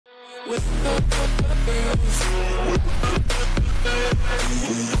First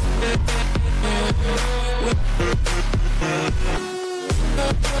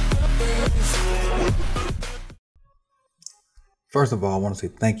of all, I want to say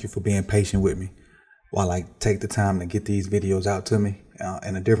thank you for being patient with me while I take the time to get these videos out to me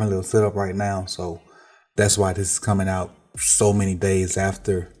in a different little setup right now. So that's why this is coming out so many days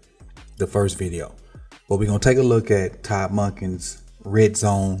after the first video. But we're going to take a look at Todd Monken's red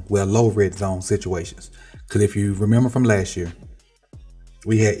zone, well, low red zone situations. Because if you remember from last year,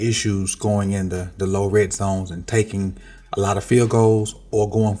 we had issues going in the low red zones and taking a lot of field goals or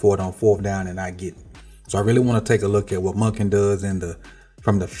going for it on 4th down and not getting. So I really want to take a look at what Monken does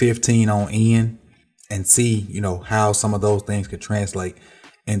from the 15 on in and see, how some of those things could translate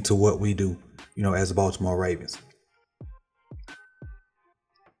into what we do, as the Baltimore Ravens.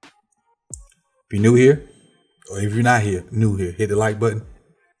 If you're new here, or if you're not new here, hit the like button.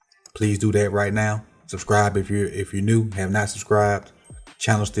 Please do that right now. Subscribe if you're new, have not subscribed.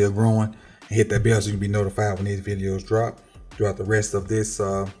 Channel still growing, and hit that bell so you can be notified when these videos drop throughout the rest of this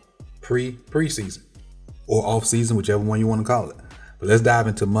preseason or off season, whichever one you want to call it. But let's dive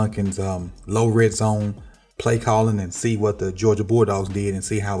into Monken's low red zone play calling and see what the Georgia Bulldogs did and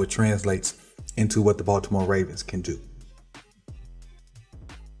see how it translates into what the Baltimore Ravens can do.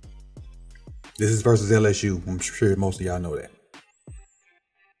 This is versus LSU. I'm sure most of y'all know that.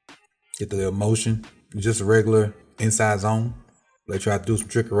 Get the little motion, just a regular inside zone. They tried to do some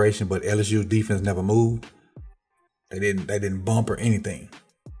trickeration, but LSU's defense never moved. They didn't bump or anything.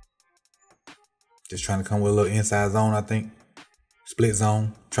 Just trying to come with a little inside zone, I think. Split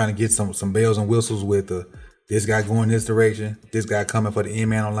zone, trying to get some bells and whistles with this guy going this direction, this guy coming for the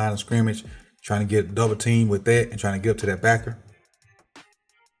end man on line of scrimmage, trying to get double team with that and trying to get up to that backer.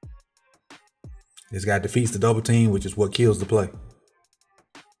 This guy defeats the double team, which is what kills the play.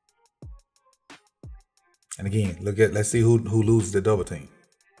 And again, let's see who loses the double team.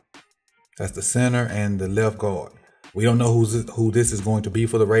 That's the center and the left guard. We don't know who this is going to be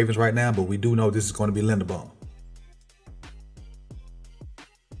for the Ravens right now, but we do know this is going to be Linderbaum.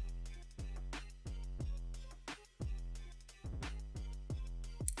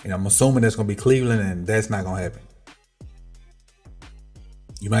 And I'm assuming that's going to be Cleveland, and that's not going to happen.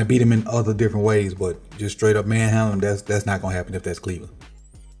 You might beat him in other different ways, but just straight up manhandle him, that's not going to happen if that's Cleveland.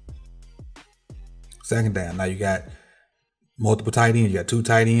 2nd down. Now you got multiple tight ends. You got 2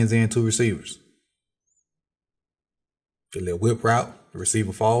 tight ends and 2 receivers. A little whip route. The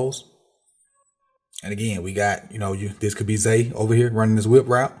receiver falls. And again, we got, this could be Zay over here running this whip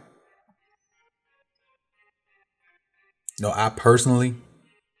route. I personally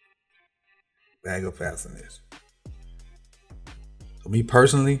bag up fast in this. So me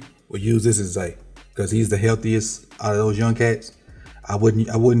personally would use this as Zay because he's the healthiest out of those young cats. I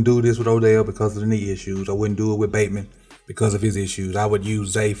wouldn't do this with Odell because of the knee issues. I wouldn't do it with Bateman because of his issues. I would use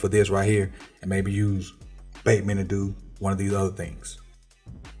Zay for this right here and maybe use Bateman to do one of these other things.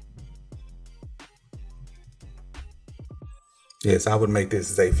 Yes, I would make this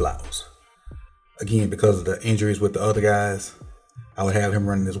Zay Flowers. Again, because of the injuries with the other guys, I would have him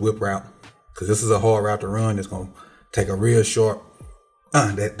running this whip route because this is a hard route to run. It's going to take a real short,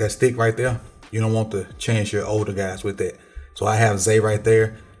 that stick right there. You don't want to chance your older guys with that. So I have Zay right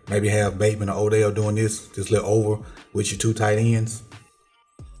there. Maybe have Bateman or Odell doing this little over with your 2 tight ends.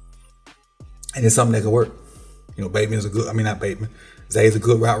 And it's something that could work. Bateman's Zay's a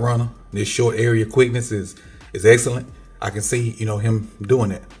good route runner. This short area quickness is excellent. I can see, him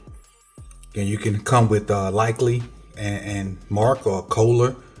doing that. And you can come with Likely and Mark or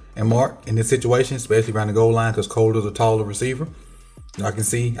Kohler and Mark in this situation, especially around the goal line because Kohler's a taller receiver. I can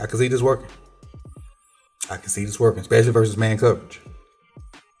see this working. I can see this working, especially versus man coverage.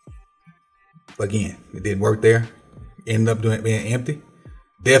 But again, it didn't work there. Ended up being empty.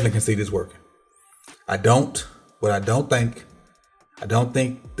 Definitely can see this working. I don't think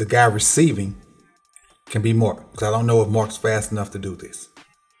the guy receiving can be Mark because I don't know if Mark's fast enough to do this.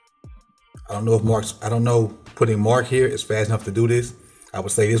 I don't know putting Mark here is fast enough to do this. I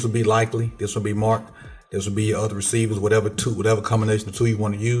would say this would be Likely. This would be Mark. This would be your other receivers, whatever combination of 2 you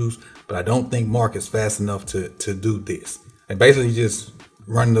want to use. But I don't think Mark is fast enough to do this. And basically just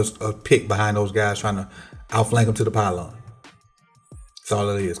running a pick behind those guys trying to outflank them to the pylon. That's all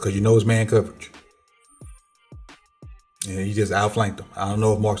it is because it's man coverage. Yeah, you just outflanked them. I don't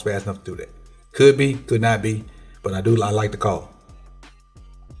know if Mark's fast enough to do that. Could be, could not be, but I like the call.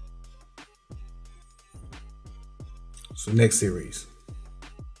 So next series.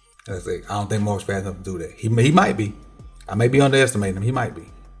 I don't think Mark's fast enough to do that. He might be. I may be underestimating him. He might be.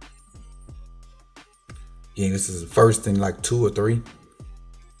 Yeah, this is the first in like 2 or 3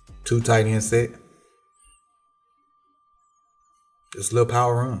 2 tight end set. Just a little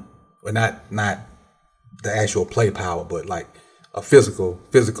power run. Well, not the actual play power, but like a physical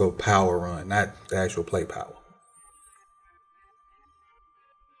power run, not the actual play power.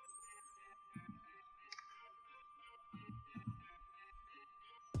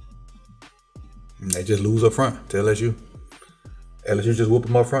 And they just lose up front to LSU. LSU just whoop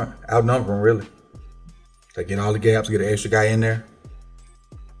them up front, outnumber them really. They get all the gaps, get an extra guy in there.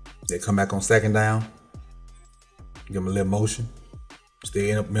 They come back on second down, give them a little motion. Stay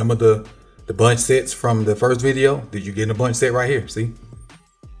in. Remember the bunch sets from the first video? Did you get in a bunch set right here? See?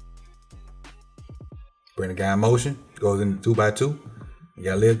 Bring the guy in motion, goes into 2 by 2. You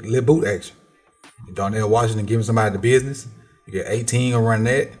got a little boot action. Darnell Washington giving somebody the business. You get 18 on run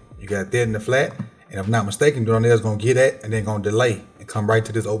that. You got that in the flat. And if I'm not mistaken, Darnell's going to get that and then going to delay and come right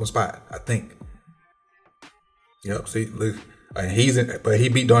to this open spot, I think. Yep, see, look. And but he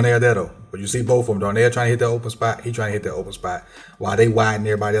beat Darnell there though. But you see both of them. Darnell trying to hit that open spot. He trying to hit that open spot while they widen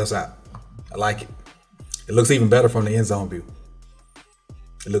everybody else out. I like it. It looks even better from the end zone view.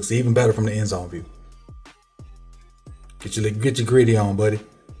 It looks even better from the end zone view. Get your gritty on, buddy.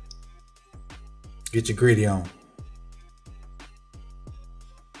 Get your gritty on.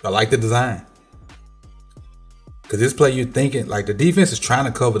 I like the design. Because this play, you're thinking, like the defense is trying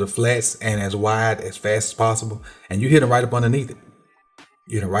to cover the flats and as wide as fast as possible. And you hit him right up underneath it.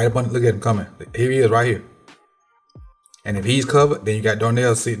 You hit him right up under, look at him coming. Here he is right here. And if he's covered, then you got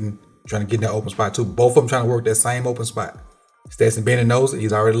Darnell sitting, trying to get in that open spot too. Both of them trying to work that same open spot. Stetson Bennett knows it.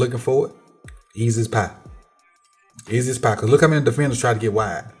 He's already looking for it. Easy as pie. Easy as pie. Because look how many defenders try to get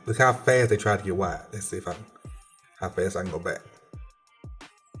wide. Look how fast they try to get wide. Let's see how fast I can go back.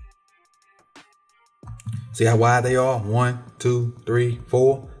 See how wide they are? 1, 2, 3,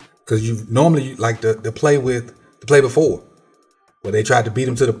 4. Because you normally like the play before, where they tried to beat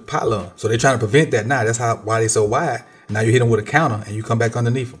them to the pylon. So they're trying to prevent that now. That's why they so wide. Now you hit them with a counter and you come back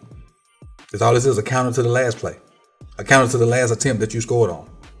underneath them. That's all this is, a counter to the last play. A counter to the last attempt that you scored on.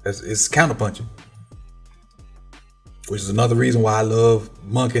 It's counter punching. Which is another reason why I love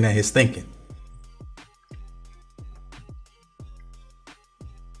Monken and his thinking.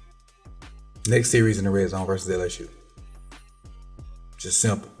 Next series in the red zone versus LSU. Just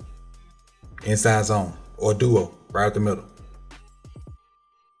simple. Inside zone or duo, right up the middle.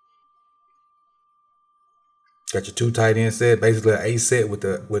 Got your 2 tight end set, basically an A set with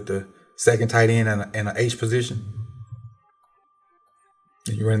the second tight end and an H position.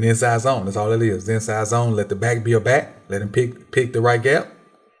 And you run the inside zone. That's all it is. The inside zone. Let the back be a back. Let him pick the right gap.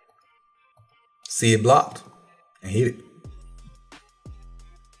 See it blocked and hit it.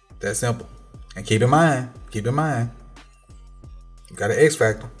 That simple. And keep in mind, you got an X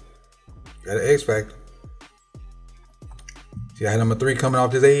factor. See how number 3 coming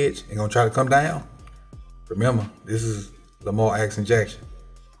off this edge and gonna try to come down? Remember, this is Lamar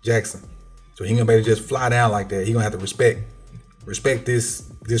Jackson. So he gonna be able to just fly down like that. He gonna have to respect this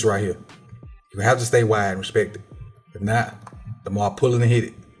right here. You gonna have to stay wide and respect it. If not, Lamar pulling and hit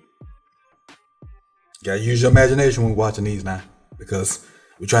it. You gotta use your imagination when watching these now, because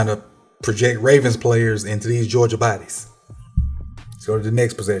we're trying to project Ravens players into these Georgia bodies. Let's go to the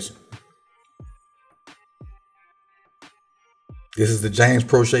next possession. This is the James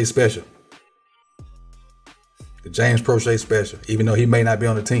Prochet special. The James Prochet special, even though he may not be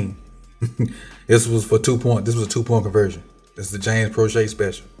on the team. This was for 2 points. This was a 2-point conversion. This is the James Prochet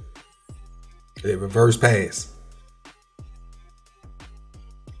special. The reverse pass.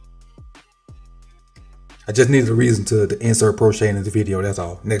 I just needed a reason to insert Prochet into the video. That's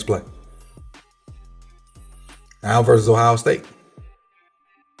all. Next play. Now versus Ohio State.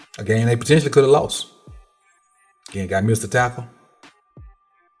 A game they potentially could have lost. Again, got missed the tackle.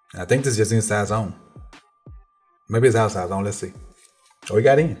 And I think this is just inside zone. Maybe it's outside zone. Let's see. Oh, he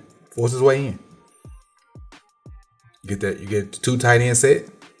got in. Forced his way in. You get the 2 tight end set.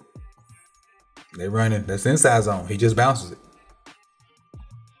 They run it. That's inside zone. He just bounces it.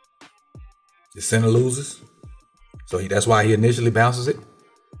 The center loses. So that's why he initially bounces it.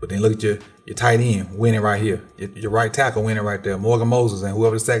 But then look at your tight end winning right here. Your right tackle winning right there. Morgan Moses and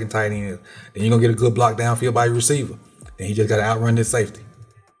whoever the second tight end is. Then you're going to get a good block downfield by your receiver. Then he just got to outrun this safety.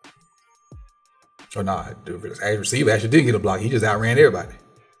 Or no, the receiver actually didn't get a block. He just outran everybody.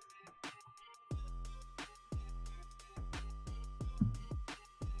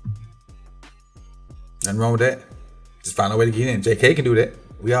 Nothing wrong with that. Just find a way to get in. JK can do that.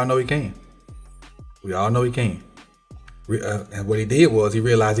 We all know he can. And what he did was he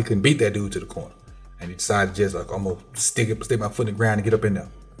realized he couldn't beat that dude to the corner. And he decided to just like almost stick my foot in the ground and get up in there.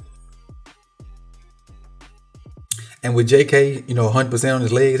 And with JK, 100% on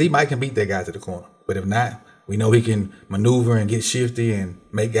his legs, he might can beat that guy to the corner. But if not, we know he can maneuver and get shifty and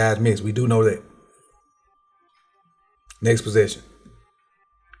make guys miss. We do know that. Next possession.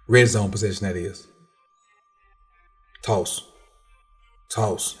 Red zone possession, that is. Toss.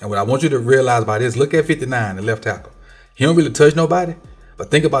 And what I want you to realize about this, look at 59, the left tackle. He don't really touch nobody,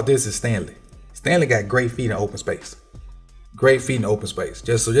 but think about this as Stanley. Stanley got great feet in open space. Great feet in open space.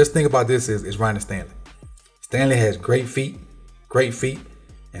 Just think about this as Ryan Stanley. Stanley has great feet,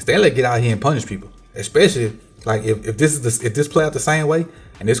 and Stanley get out here and punish people. Especially like if this play out the same way,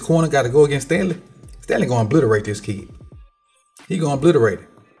 and this corner got to go against Stanley, Stanley gonna obliterate this kid. He gonna obliterate him.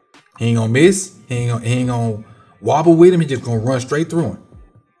 He ain't gonna miss. He ain't gonna wobble with him. He just gonna run straight through him.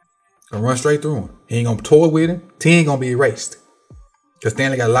 He ain't gonna toy with him. 10 gonna be erased. Because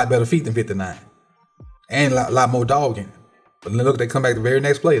Stanley got a lot better feet than 59. And a lot more dog in him. But look, they come back the very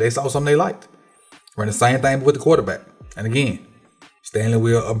next play. They saw something they liked. Run the same thing with the quarterback. And again, Stanley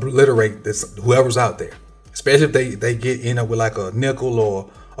will obliterate whoever's out there. Especially if they get in up with like a nickel or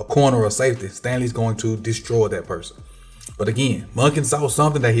a corner or a safety. Stanley's going to destroy that person. But again, Monken saw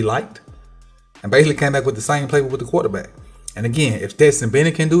something that he liked and basically came back with the same play with the quarterback. And again, if Stetson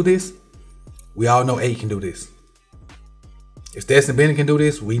Bennett can do this, we all know 8 can do this. If Stetson Bennett can do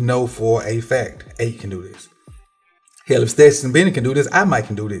this, we know for a fact 8 can do this. Hell, if Stetson Bennett can do this, I might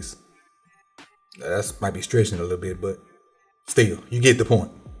can do this. That might be stretching it a little bit, but still, you get the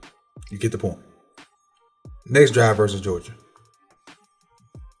point. Next drive versus Georgia.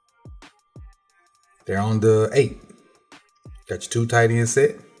 They're on the 8. Got your 2 tight ends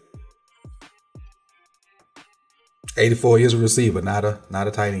set. 84 is a receiver, not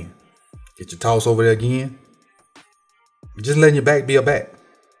a tight end. Get your toss over there again. You're just letting your back be a back.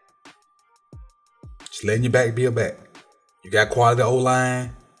 You got quality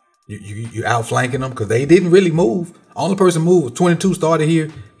O-line. You outflanking them because they didn't really move. Only person moved. 22 started here.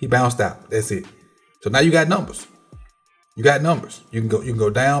 He bounced out. That's it. So now you got numbers. You can go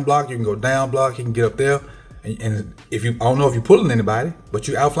down block. You can go down block. He can get up there. And if you, I don't know if you're pulling anybody, but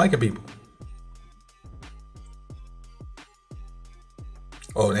you outflanking people.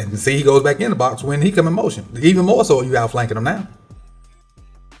 Oh, and see, he goes back in the box when he come in motion. Even more so, you outflanking him now.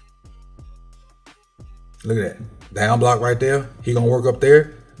 Look at that. Down block right there. He gonna work up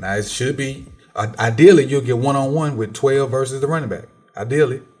there. Now it should be, ideally you'll get one-on-one with 12 versus the running back.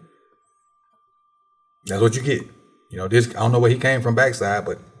 Ideally. That's what you get. This, I don't know where he came from backside,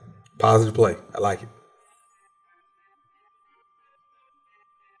 but positive play. I like it.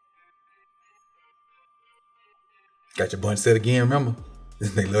 Got your bunch set again, remember?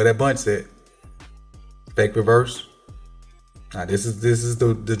 They love that bunch set. Fake reverse. Now this is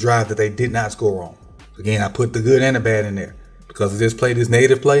the drive that they did not score on. Again, I put the good and the bad in there. Because of this play, this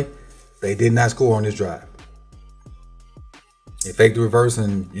native play, they did not score on this drive. They faked the reverse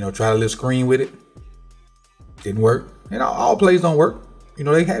and, try a little screen with it. Didn't work. All plays don't work.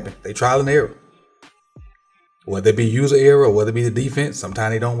 They happen. They trial and error. Whether it be user error or whether it be the defense,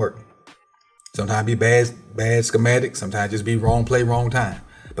 sometimes they don't work. Sometimes be bad schematic. Sometimes just be wrong play, wrong time.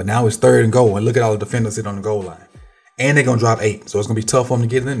 But now it's 3rd and goal. And look at all the defenders sitting on the goal line. And they're going to drop 8. So it's going to be tough for them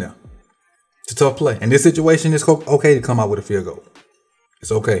to get it in there. It's a tough play. In this situation, it's okay to come out with a field goal.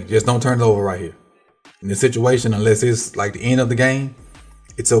 It's okay. Just don't turn it over right here. In this situation, unless it's like the end of the game,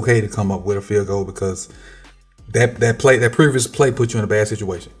 it's okay to come up with a field goal because that previous play put you in a bad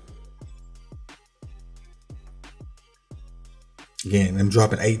situation. Again, them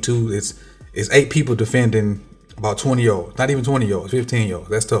dropping 8-2. It's 8 people defending about 20 yards. Not even 20 yards, 15 yards.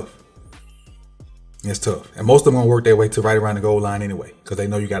 That's tough. It's tough. And most of them going to work their way to right around the goal line anyway because they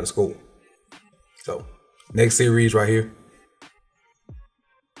know you got to score. So, next series right here.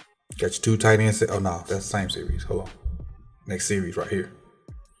 Got your 2 tight ends. Oh, no, that's the same series. Hold on. Next series right here.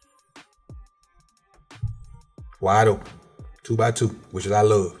 Wide open. 2x2, which is I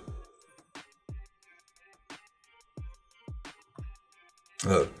love.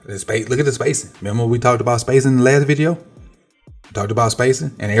 Look at the spacing. Remember we talked about spacing in the last video? We talked about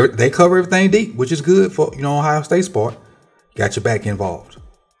spacing. And they cover everything deep, which is good for, Ohio State's part. Got your back involved.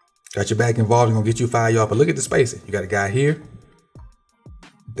 Got your back involved and gonna get you 5 yards. But look at the spacing. You got a guy here,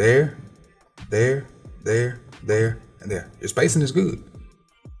 there, and there. Your spacing is good.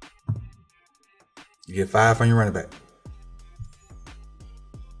 You get 5 from your running back.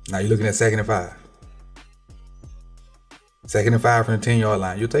 Now you're looking at 2nd and 5. 2nd and 5 from the 10-yard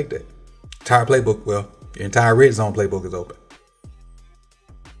line. You'll take that. Entire playbook, your entire red zone playbook is open.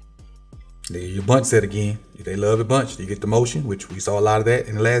 Your bunch set again. They love a bunch. You get the motion, which we saw a lot of that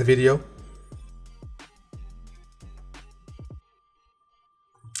in the last video.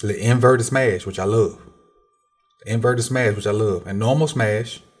 The inverted smash, which I love. Inverted smash, which I love. And normal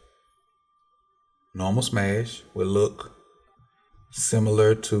smash will look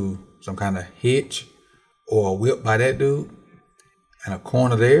similar to some kind of hitch or a whip by that dude and a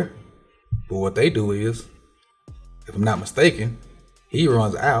corner there. But what they do is, if I'm not mistaken, he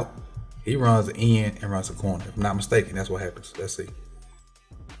runs out, he runs the end and runs the corner. If I'm not mistaken, that's what happens. Let's see.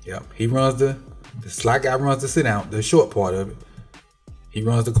 Yep, he runs the slot guy runs the sit down, the short part of it. He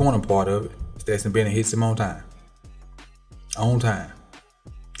runs the corner part of it. Stetson Bennett hits him on time. On time.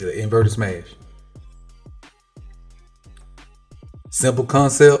 The inverted smash. Simple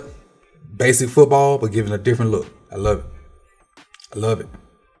concept, basic football, but giving a different look. I love it. I love it.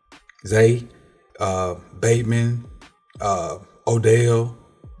 Zay, Bateman, Odell,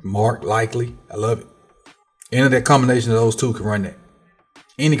 Mark Likely. I love it. Any of that combination of those two can run that.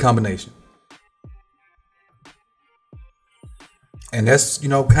 Any combination. And that's, you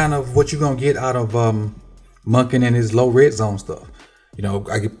know, kind of what you're going to get out of Monken and his low red zone stuff. You know,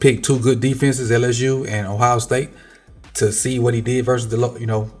 I could pick two good defenses, LSU and Ohio State, to see what he did versus the low, you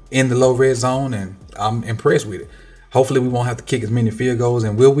know, in the low red zone, and I'm impressed with it. Hopefully we won't have to kick as many field goals,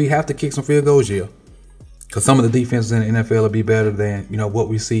 and will we have to kick some field goals? Yeah. Because some of the defenses in the NFL will be better than, you know, what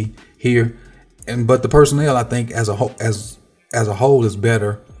we see here. But the personnel, I think, as a whole is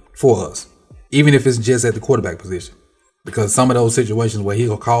better for us, even if it's just at the quarterback position. Because some of those situations where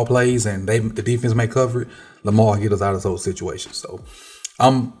he'll call plays and the defense may cover it, Lamar get us out of those situations. So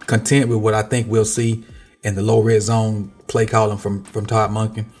I'm content with what I think we'll see in the low red zone play calling from Todd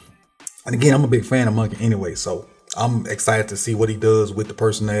Monken. And again, I'm a big fan of Monken anyway, so I'm excited to see what he does with the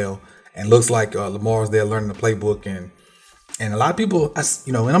personnel. And looks like Lamar's there learning the playbook, and a lot of people,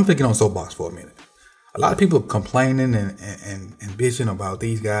 you know, and I'm thinking on soapbox for a minute. A lot of people complaining and bitching about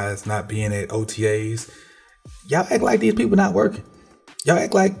these guys not being at OTAs. Y'all act like these people not working. Y'all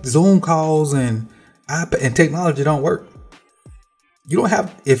act like Zoom calls and technology don't work. You don't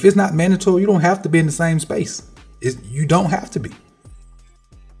have, if it's not mandatory, you don't have to be in the same space. You don't have to be.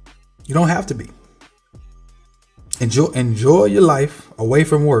 You don't have to be. Enjoy your life away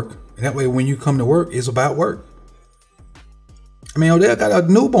from work. And that way when you come to work, it's about work. I mean, Odell got a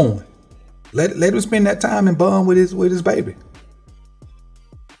newborn. Let him spend that time and bond with his baby.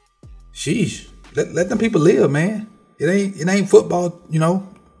 Sheesh. Let them people live, man. It ain't football, you know.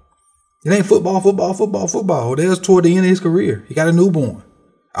 It ain't football. Odell's toward the end of his career. He got a newborn.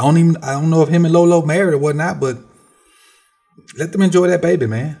 I don't know if him and Lolo married or whatnot, but let them enjoy that baby,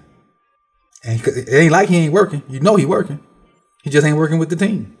 man. And it ain't like he ain't working. You know he working. He just ain't working with the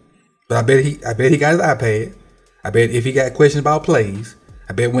team. But I bet he got his iPad. I bet if he got questions about plays,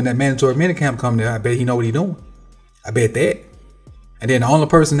 I bet when that mandatory minicamp come there, I bet he know what he doing. I bet that. And then the only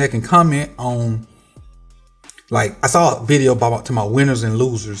person that can comment on, like, I saw a video about to my winners and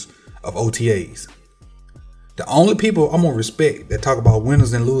losers of OTAs. The only people I'm gonna respect that talk about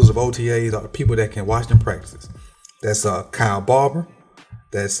winners and losers of OTAs are the people that can watch them practices. That's Kyle Barber.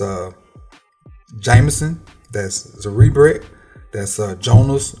 That's Jameson. That's Zarebrek. That's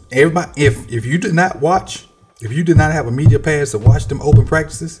Jonas. Everybody. If you did not watch, if you did not have a media pass to watch them open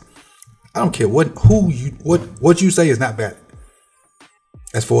practices, I don't care what you say is not valid.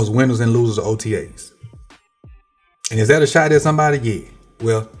 As far as winners and losers of OTAs. And is that a shot at somebody? Yeah.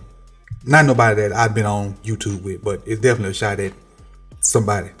 Well, not nobody that I've been on YouTube with, but it's definitely a shot at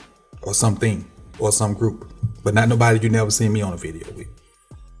somebody or something or some group. But not nobody you never seen me on a video with.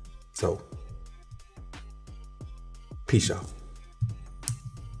 So, peace, y'all.